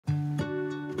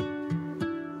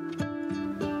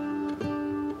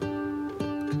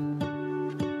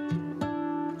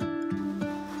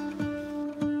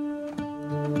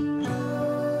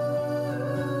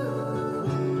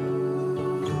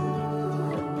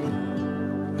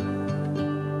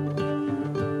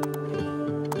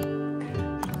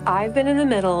I've been in the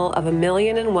middle of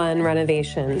 1,000,001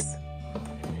 renovations,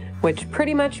 which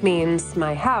pretty much means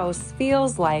my house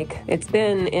feels like it's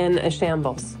been in a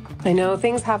shambles. I know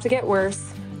things have to get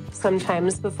worse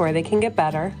sometimes before they can get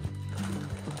better,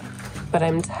 but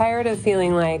I'm tired of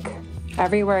feeling like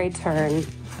everywhere I turn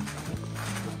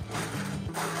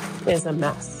is a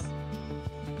mess.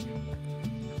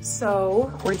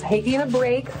 So we're taking a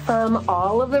break from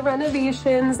all of the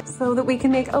renovations so that we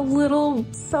can make a little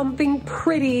something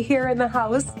pretty here in the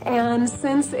house. And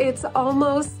since it's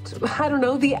almost, I don't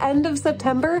know, the end of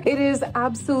September, it is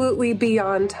absolutely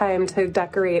beyond time to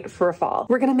decorate for fall.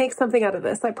 We're gonna make something out of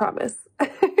this, I promise.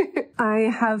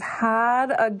 I have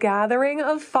had a gathering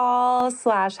of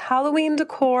fall/Halloween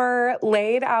decor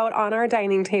laid out on our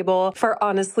dining table for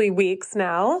honestly weeks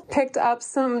now. Picked up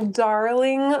some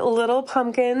darling little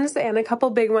pumpkins and a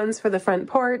couple big ones for the front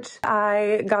porch.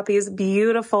 I got these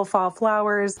beautiful fall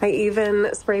flowers. I even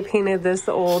spray painted this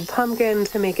old pumpkin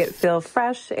to make it feel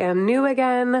fresh and new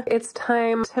again. It's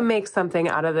time to make something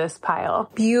out of this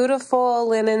pile. Beautiful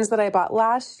linens that I bought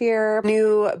last year.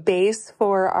 New base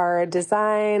for our design.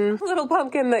 Little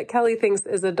pumpkin that Kelly thinks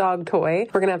is a dog toy.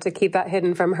 We're gonna have to keep that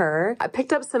hidden from her. I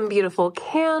picked up some beautiful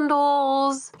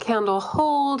candles, candle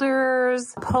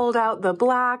holders, pulled out the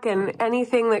black and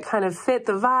anything that kind of fit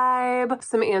the vibe,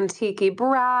 some antique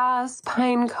brass,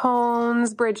 pine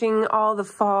cones, bridging all the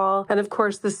fall, and of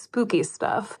course the spooky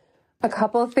stuff. A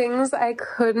couple things I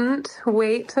couldn't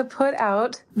wait to put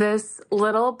out. This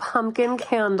little pumpkin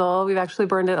candle. We've actually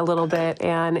burned it a little bit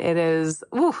and it is,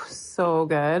 ooh, so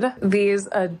good. These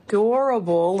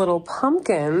adorable little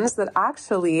pumpkins that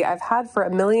actually I've had for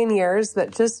 1,000,000 years that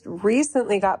just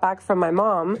recently got back from my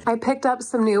mom. I picked up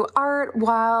some new art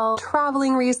while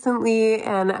traveling recently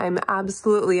and I'm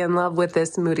absolutely in love with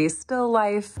this moody still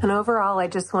life. And overall, I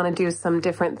just want to do some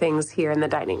different things here in the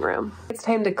dining room. It's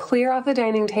time to clear off the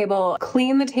dining table,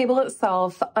 clean the table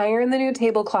itself, iron the new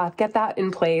tablecloth, get that in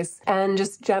place, and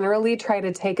just generally try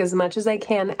to take as much as I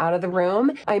can out of the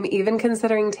room. I'm even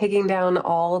considering taking down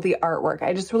all the artwork.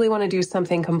 I just really want to do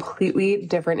something completely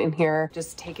different in here,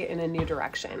 just take it in a new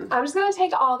direction. I'm just gonna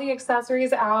take all the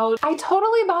accessories out. I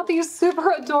totally bought these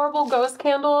super adorable ghost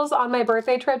candles on my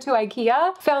birthday trip to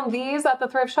IKEA. Found these at the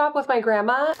thrift shop with my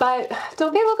grandma, but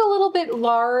don't they look a little bit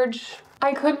large?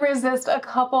 I couldn't resist a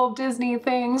couple of Disney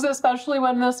things, especially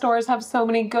when the stores have so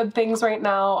many good things right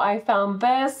now. I found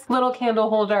this little candle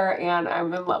holder and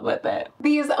I'm in love with it.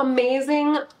 These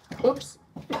amazing, oops.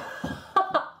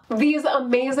 These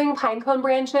amazing pinecone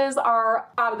branches are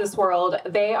out of this world.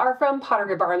 They are from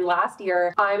Pottery Barn last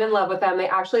year. I'm in love with them. They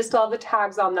actually still have the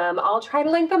tags on them. I'll try to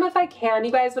link them if I can,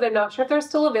 you guys, but I'm not sure if they're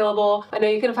still available. I know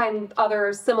you can find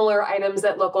other similar items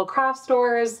at local craft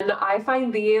stores, and I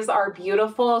find these are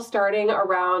beautiful starting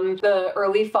around the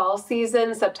early fall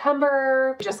season,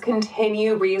 September. Just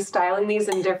continue restyling these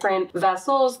in different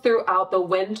vessels throughout the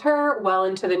winter, well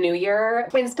into the new year.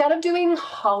 Instead of doing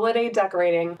holiday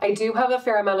decorating, I do have a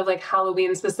fair amount of like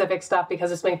Halloween specific stuff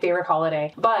because it's my favorite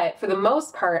holiday. But for the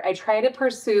most part, I try to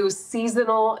pursue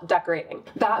seasonal decorating.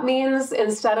 That means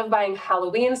instead of buying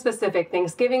Halloween specific,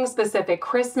 Thanksgiving specific,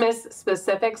 Christmas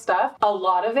specific stuff, a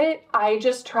lot of it, I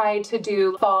just try to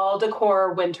do fall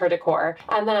decor, winter decor.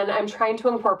 And then I'm trying to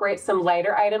incorporate some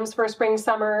lighter items for spring,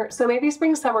 summer. So maybe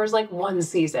spring, summer is like one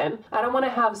season. I don't want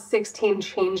to have 16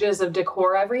 changes of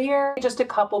decor every year. Just a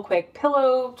couple quick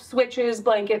pillow switches,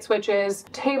 blanket switches,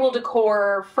 table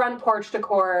decor, front porch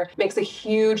decor makes a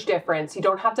huge difference. You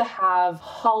don't have to have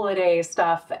holiday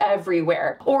stuff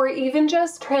everywhere. Or even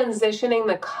just transitioning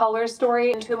the color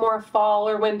story into more fall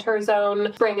or winter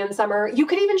zone, spring and summer. You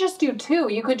could even just do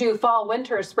two. You could do fall,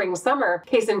 winter, spring, summer.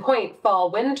 Case in point, fall,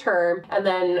 winter, and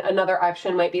then another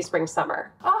option might be spring,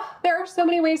 summer. There are so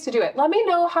many ways to do it. Let me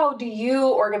know, how do you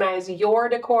organize your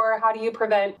decor? How do you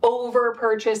prevent over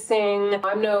purchasing?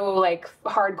 I'm no like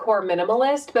hardcore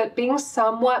minimalist, but being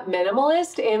somewhat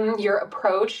minimalist in your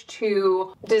approach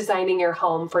to designing your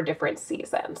home for different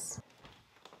seasons.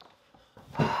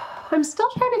 I'm still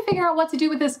trying to figure out what to do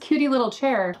with this cutie little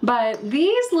chair, but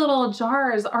these little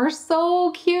jars are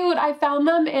so cute. I found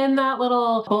them in that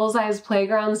little Bullseye's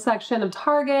Playground section of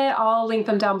Target. I'll link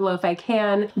them down below if I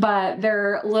can, but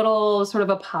they're little sort of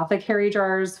apothecary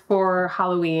jars for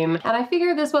Halloween. And I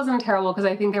figured this wasn't terrible because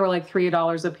I think they were like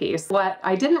 $3 a piece. What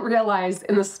I didn't realize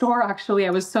in the store, actually,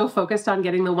 I was so focused on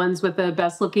getting the ones with the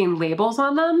best looking labels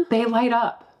on them, they light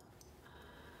up.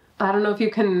 I don't know if you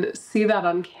can see that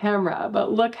on camera,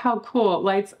 but look how cool it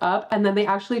lights up, and then they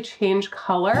actually change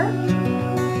color.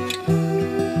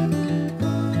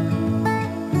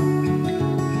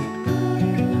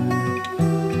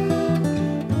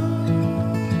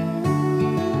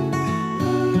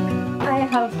 I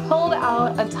have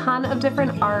of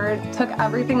different art, took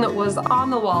everything that was on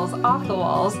the walls off the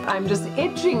walls. I'm just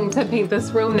itching to paint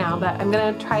this room now, but I'm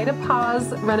gonna try to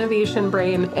pause renovation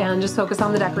brain and just focus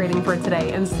on the decorating for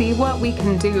today and see what we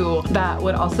can do that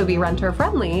would also be renter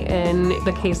friendly in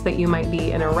the case that you might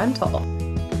be in a rental.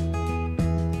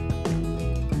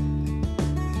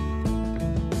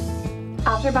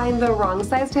 After buying the wrong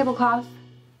size tablecloth,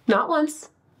 not once,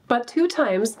 but 2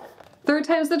 times, 3rd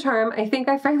time's the charm. I think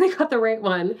I finally got the right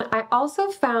one. I also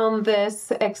found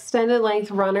this extended length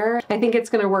runner. I think it's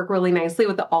gonna work really nicely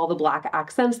with all the black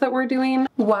accents that we're doing.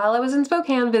 While I was in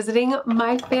Spokane visiting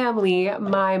my family,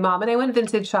 my mom and I went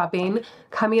vintage shopping,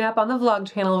 coming up on the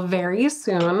vlog channel very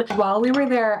soon. While we were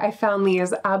there, I found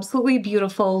these absolutely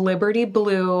beautiful Liberty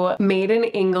Blue, made in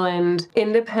England,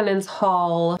 Independence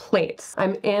Hall plates.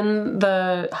 I'm in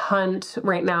the hunt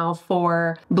right now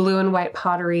for blue and white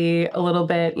pottery, a little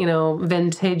bit, you know,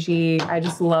 vintagey. I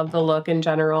just love the look in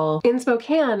general. In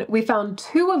Spokane, we found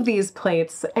 2 of these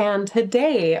plates, and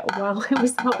today, while I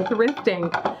was out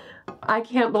thrifting, I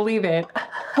can't believe it,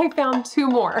 I found 2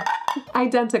 more,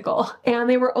 identical, and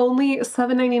they were only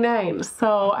 $7.99.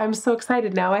 So I'm so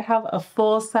excited. Now I have a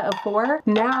full set of 4.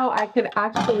 Now I could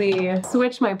actually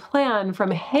switch my plan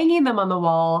from hanging them on the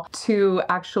wall to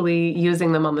actually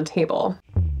using them on the table.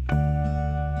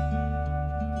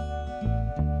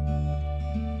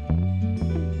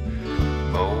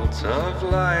 Bolts of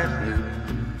lightning,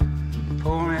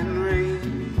 pouring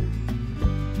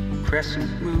rain,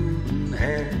 crescent moon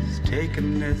has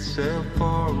taken itself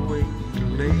far away to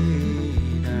lay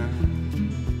down.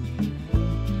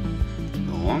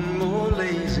 One more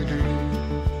lazy dream.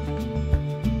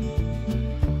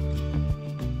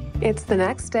 It's the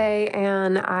next day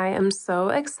and I am so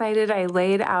excited. I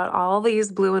laid out all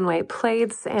these blue and white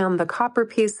plates and the copper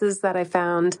pieces that I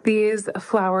found. These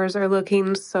flowers are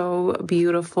looking so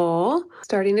beautiful.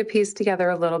 Starting to piece together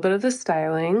a little bit of the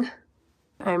styling.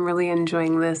 I'm really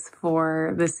enjoying this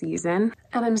for the season.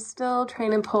 And I'm still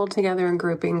trying to pull together a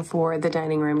grouping for the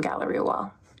dining room gallery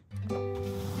wall.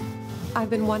 I've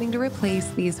been wanting to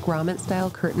replace these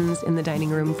grommet-style curtains in the dining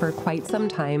room for quite some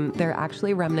time. They're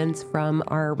actually remnants from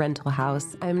our rental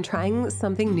house. I'm trying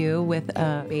something new with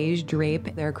a beige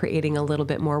drape. They're creating a little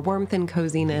bit more warmth and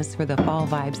coziness for the fall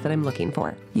vibes that I'm looking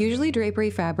for. Usually drapery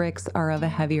fabrics are of a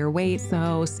heavier weight,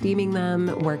 so steaming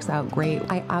them works out great.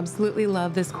 I absolutely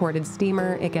love this corded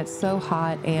steamer. It gets so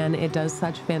hot and it does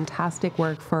such fantastic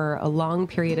work for a long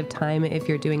period of time if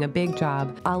you're doing a big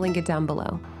job. I'll link it down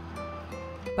below.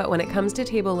 But when it comes to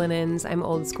table linens, I'm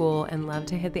old school and love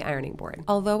to hit the ironing board.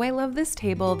 Although I love this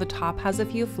table, the top has a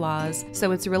few flaws,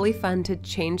 so it's really fun to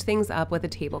change things up with a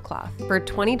tablecloth. For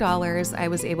 $20, I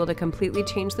was able to completely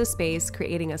change the space,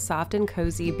 creating a soft and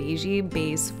cozy beigey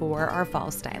base for our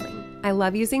fall styling. I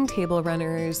love using table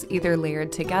runners, either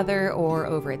layered together or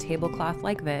over a tablecloth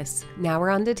like this. Now we're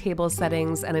on to table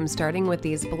settings, and I'm starting with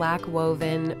these black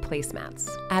woven placemats.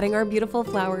 Adding our beautiful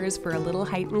flowers for a little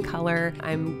height and color,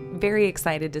 I'm very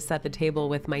excited to set the table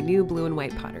with my new blue and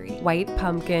white pottery. White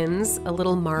pumpkins, a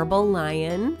little marble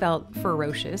lion, felt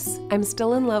ferocious. I'm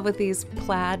still in love with these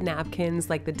plaid napkins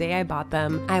like the day I bought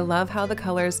them. I love how the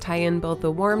colors tie in both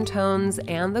the warm tones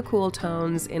and the cool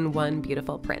tones in one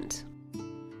beautiful print.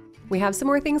 We have some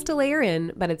more things to layer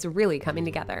in, but it's really coming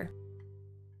together.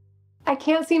 I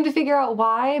can't seem to figure out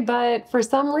why, but for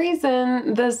some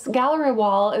reason, this gallery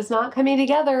wall is not coming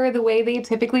together the way they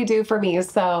typically do for me.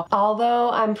 So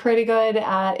although I'm pretty good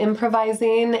at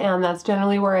improvising, and that's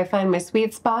generally where I find my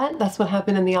sweet spot, that's what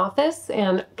happened in the office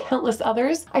and countless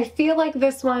others, I feel like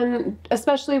this one,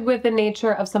 especially with the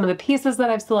nature of some of the pieces that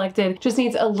I've selected, just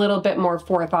needs a little bit more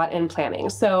forethought and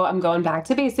planning. So I'm going back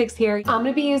to basics here. I'm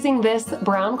gonna be using this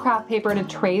brown craft paper to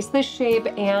trace the shape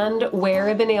and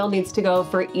where the nail needs to go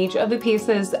for each of the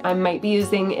pieces I might be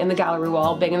using in the gallery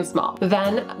wall, big and small.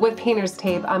 Then with painter's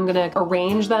tape, I'm gonna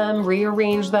arrange them,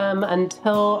 rearrange them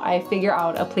until I figure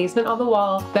out a placement on the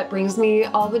wall that brings me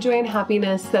all the joy and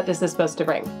happiness that this is supposed to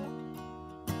bring.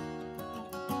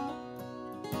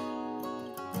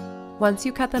 Once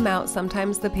you cut them out,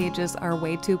 sometimes the pages are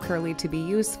way too curly to be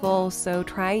useful, so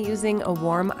try using a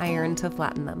warm iron to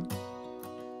flatten them.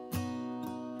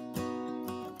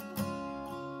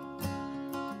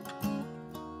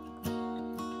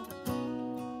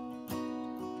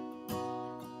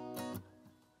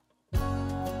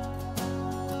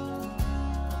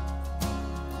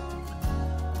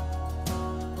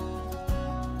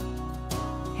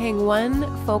 Hang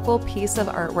one focal piece of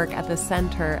artwork at the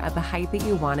center at the height that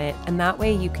you want it, and that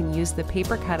way you can use the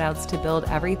paper cutouts to build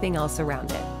everything else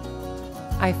around it.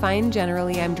 I find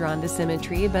generally I'm drawn to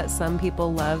symmetry, but some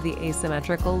people love the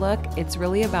asymmetrical look. It's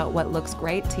really about what looks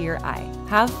great to your eye.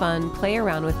 Have fun, play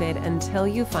around with it until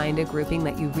you find a grouping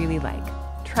that you really like.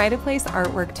 Try to place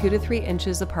artwork 2 to 3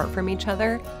 inches apart from each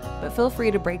other, but feel free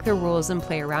to break the rules and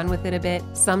play around with it a bit.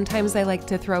 Sometimes I like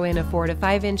to throw in a 4 to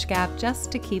 5 inch gap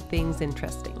just to keep things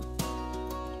interesting.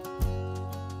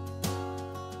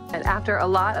 And after a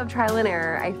lot of trial and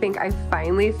error, I think I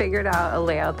finally figured out a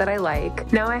layout that I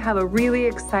like. Now I have a really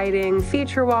exciting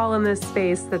feature wall in this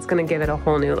space that's gonna give it a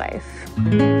whole new life.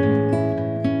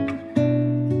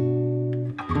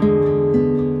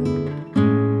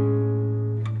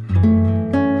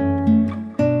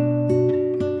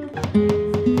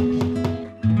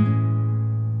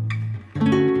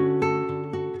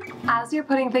 As you're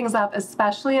putting things up,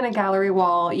 especially in a gallery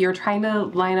wall, you're trying to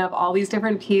line up all these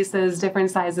different pieces,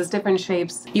 different sizes, different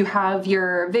shapes. You have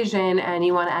your vision and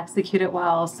you want to execute it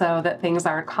well so that things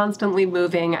aren't constantly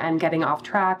moving and getting off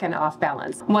track and off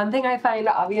balance. One thing I find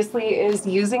obviously is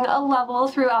using a level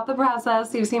throughout the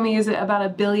process. You've seen me use it about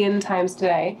 1 billion times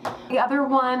today. The other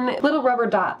one, little rubber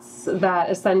dots that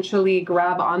essentially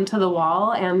grab onto the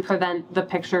wall and prevent the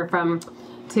picture from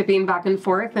tipping back and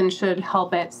forth and should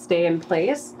help it stay in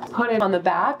place. Put it on the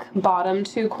back, bottom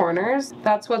 2 corners.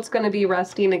 That's what's going to be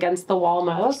resting against the wall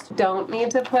most. Don't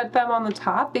need to put them on the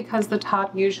top because the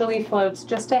top usually floats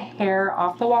just a hair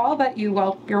off the wall, but you're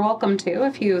welcome to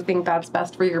if you think that's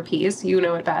best for your piece. You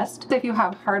know it best. If you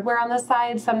have hardware on the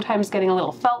side, sometimes getting a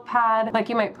little felt pad, like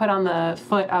you might put on the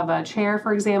foot of a chair,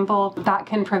 for example, that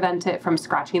can prevent it from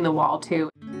scratching the wall too.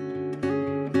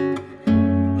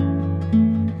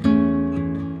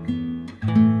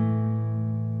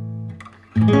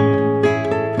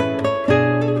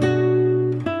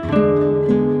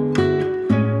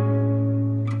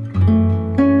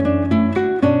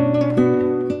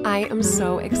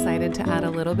 To add a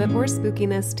little bit more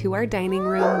spookiness to our dining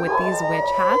room with these witch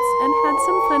hats and had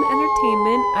some fun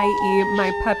entertainment, i.e.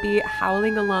 my puppy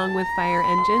howling along with fire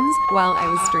engines while I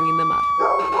was stringing them up.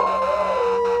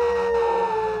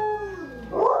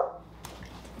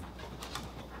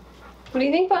 What do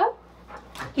you think, Bob?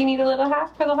 Do you need a little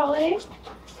hat for the holidays?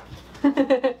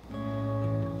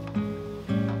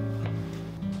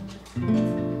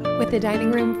 With the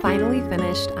dining room finally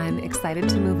finished, I'm excited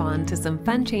to move on to some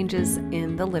fun changes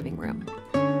in the living room.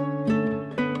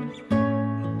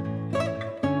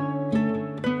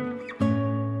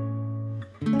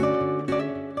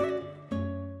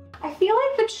 I feel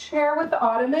like the chair with the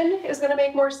ottoman is going to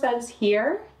make more sense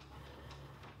here,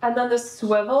 and then the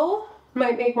swivel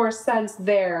might make more sense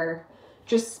there,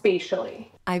 just spatially.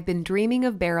 I've been dreaming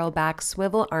of barrel-back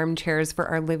swivel armchairs for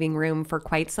our living room for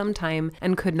quite some time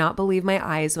and could not believe my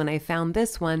eyes when I found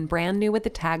this one brand new with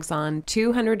the tags on,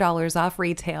 $200 off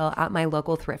retail at my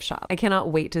local thrift shop. I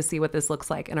cannot wait to see what this looks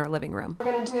like in our living room.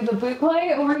 We're gonna do the boot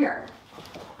play over here.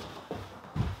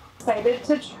 Excited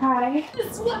to try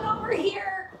this one over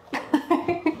here.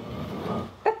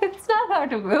 It's not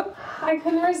hard to move. I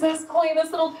couldn't resist pulling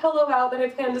this little pillow out that I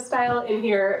planned to style in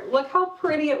here. Look how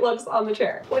pretty it looks on the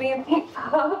chair. What do you think?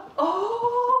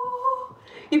 Oh,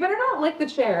 you better not lick the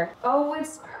chair. Oh,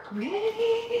 it's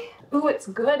pretty. Ooh, it's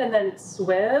good, and then it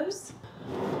swivels.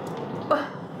 Oh.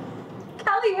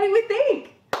 Kelly, what do you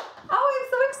think? Oh, I'm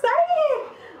so excited.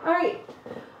 All right,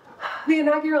 the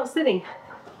inaugural sitting.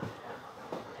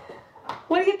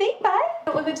 What do you think, bud?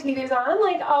 When the TV's on,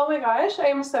 like, oh my gosh, I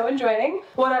am so enjoying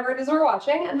whatever it is we're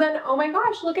watching. And then, oh my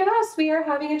gosh, look at us. We are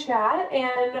having a chat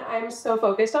and I'm so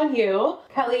focused on you.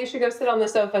 Kelly, you should go sit on the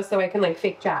sofa so I can like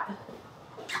fake chat.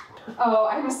 Oh,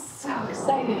 I'm so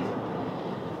excited.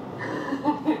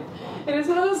 It is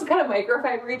one of those kind of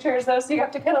microfiber chairs though, so you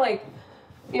have to kind of like,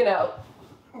 you know,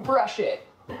 brush it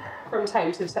from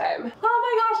time to time. Oh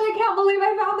my gosh, I can't believe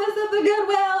I found this at the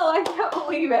Goodwill. I can't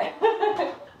believe it.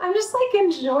 I'm just like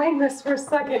enjoying this for a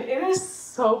second. It is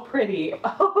so pretty.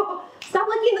 Oh, stop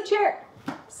licking the chair.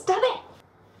 Stop it.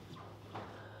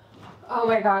 Oh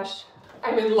my gosh.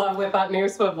 I'm in love with that new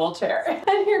swivel chair.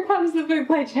 And here comes the food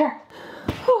plate chair.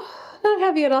 Whew, not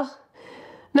heavy at all.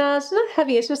 No, it's not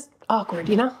heavy. It's just awkward,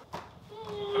 you know?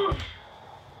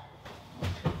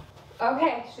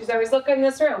 Okay, she's always looking in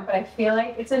this room, but I feel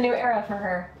like it's a new era for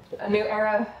her. A new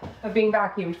era of being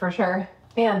vacuumed for sure.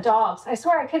 Man, dogs. I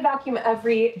swear I could vacuum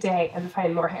every day and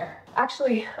find more hair.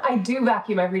 Actually, I do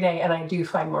vacuum every day and I do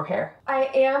find more hair. I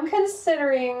am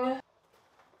considering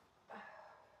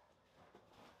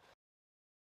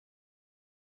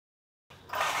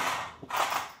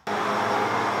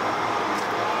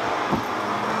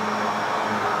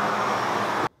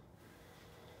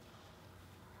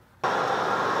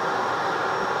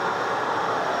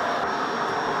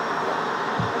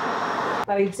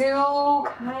but I do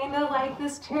kind of like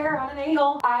this chair on an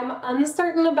angle. I'm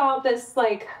uncertain about this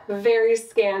like very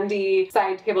Scandi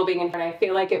side table being in front. I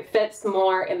feel like it fits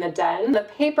more in the den. The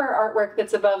paper artwork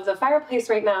that's above the fireplace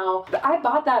right now, I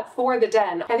bought that for the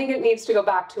den. I think it needs to go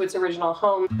back to its original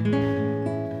home.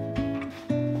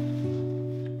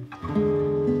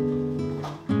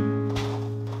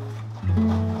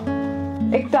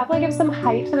 It definitely gives some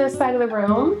height to this side of the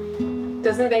room.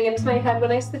 Doesn't bang into my head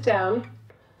when I sit down.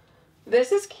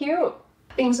 This is cute.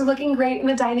 Things are looking great in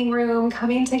the dining room,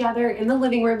 coming together in the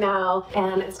living room now,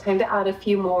 and it's time to add a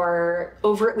few more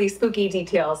overtly spooky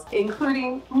details,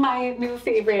 including my new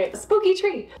favorite, spooky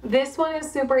tree. This one is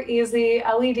super easy.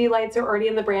 LED lights are already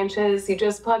in the branches. You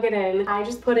just plug it in. I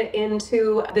just put it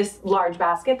into this large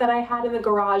basket that I had in the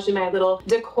garage in my little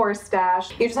decor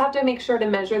stash. You just have to make sure to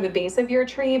measure the base of your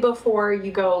tree before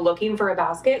you go looking for a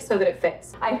basket so that it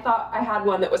fits. I thought I had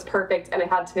one that was perfect and I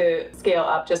had to scale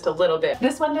up just a little bit.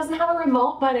 This one doesn't have a remote,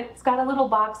 but it's got a little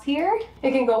box here. It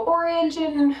can go orange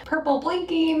and purple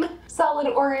blinking, solid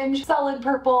orange, solid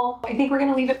purple. I think we're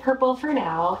gonna leave it purple for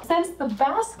now. Since the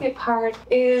basket part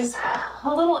is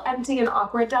a little empty and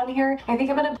awkward down here, I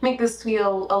think I'm gonna make this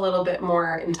feel a little bit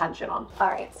more intentional. All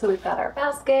right, so we've got our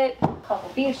basket, a couple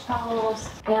beach towels,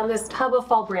 and this tub of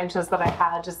fall branches that I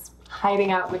had just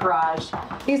hiding out in the garage.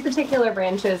 These particular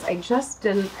branches I just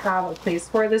didn't have a place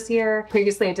for this year.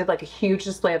 Previously I did like a huge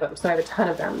display of them, so I have a ton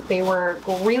of them. They were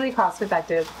really cost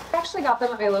effective. I actually got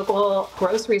them at my local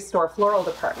grocery store floral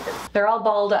department. They're all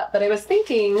balled up, but I was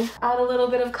thinking add a little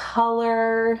bit of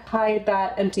color, hide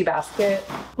that empty basket.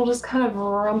 We'll just kind of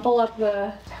rumple up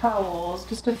the towels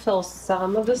just to fill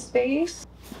some of the space.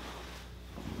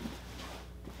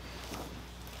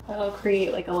 That'll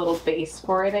create like a little base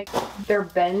for it. They're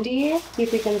bendy. See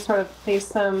if we can sort of place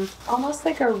them almost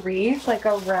like a wreath, like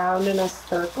around in a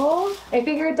circle. I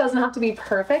figure it doesn't have to be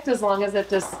perfect as long as it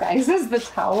disguises the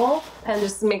towel and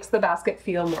just makes the basket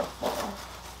feel more full.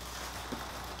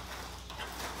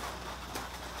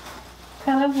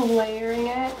 Kind of layering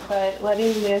it, but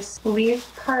letting this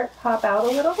leaf part pop out a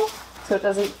little so it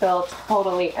doesn't feel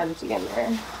totally empty in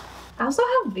there. I also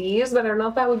have these, but I don't know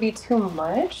if that would be too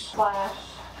much. Slash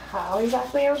how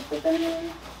exactly I would put them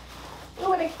in.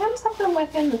 Oh, and I can tuck them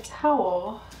within the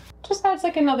towel. Just adds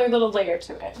like another little layer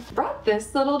to it. Brought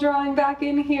this little drawing back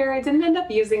in here. I didn't end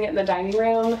up using it in the dining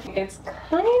room. It's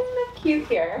kind of cute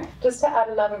here, just to add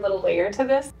another little layer to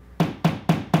this.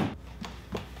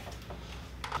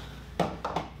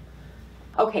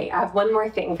 Okay, I have one more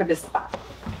thing for this spot.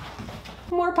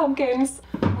 More pumpkins.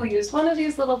 We'll use one of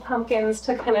these little pumpkins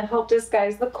to kind of help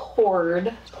disguise the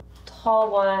cord.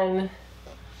 Tall one.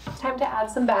 Time to add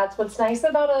some bats. What's nice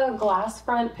about a glass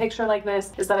front picture like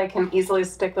this is that I can easily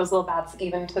stick those little bats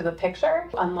even to the picture,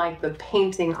 unlike the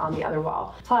painting on the other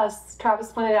wall. Plus,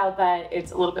 Travis pointed out that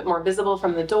it's a little bit more visible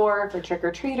from the door for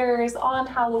trick-or-treaters on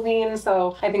Halloween,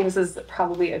 so I think this is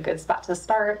probably a good spot to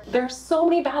start. There's so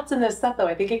many bats in this set though.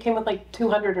 I think it came with like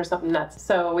 200 or something nuts,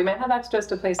 so we might have extras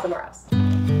to place somewhere else.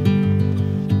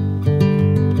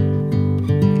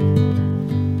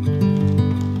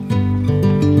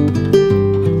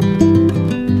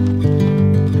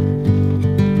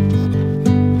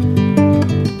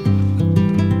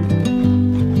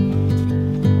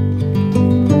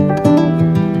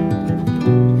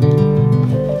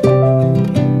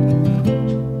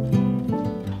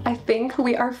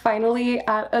 We are finally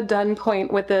at a done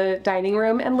point with the dining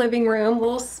room and living room.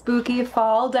 Little spooky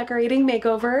fall decorating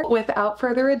makeover. Without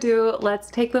further ado,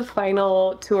 let's take the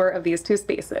final tour of these two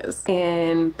spaces.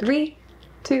 In 3,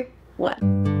 2,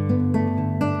 1.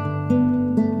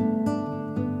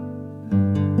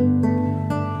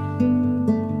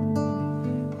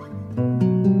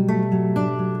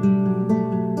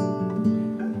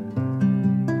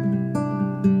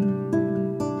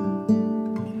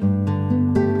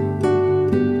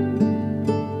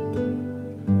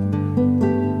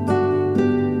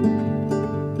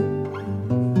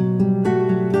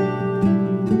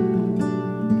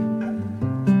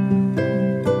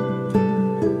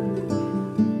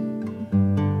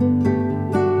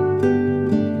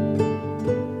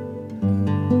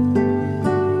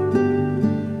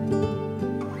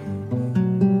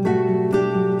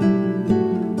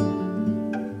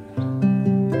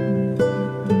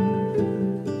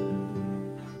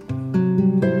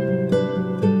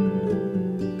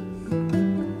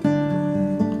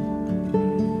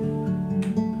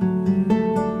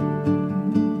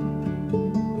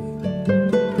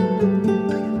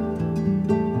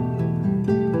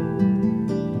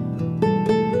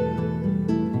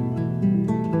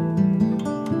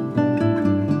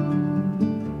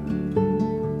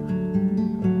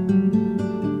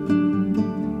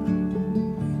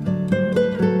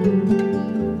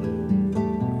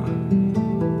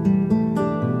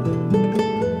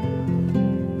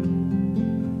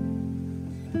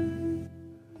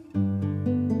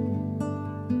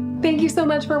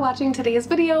 much for watching today's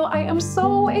video. I am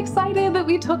so excited that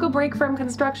we took a break from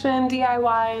construction,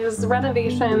 DIYs,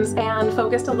 renovations, and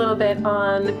focused a little bit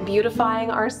on beautifying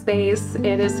our space.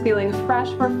 It is feeling fresh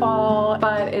for fall,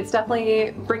 but it's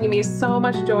definitely bringing me so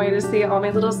much joy to see all my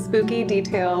little spooky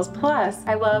details. Plus,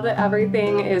 I love that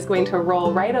everything is going to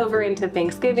roll right over into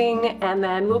Thanksgiving, and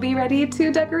then we'll be ready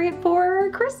to decorate for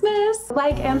Christmas.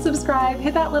 Like and subscribe,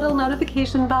 hit that little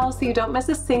notification bell so you don't miss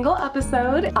a single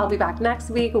episode. I'll be back next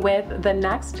week with the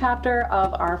next chapter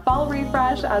of our fall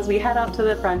refresh as we head out to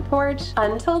the front porch.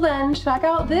 Until then, check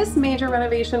out this major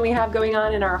renovation we have going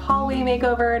on in our hallway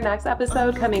makeover. Next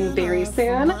episode coming very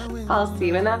soon. I'll see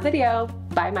you in that video.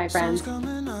 Bye, my friends.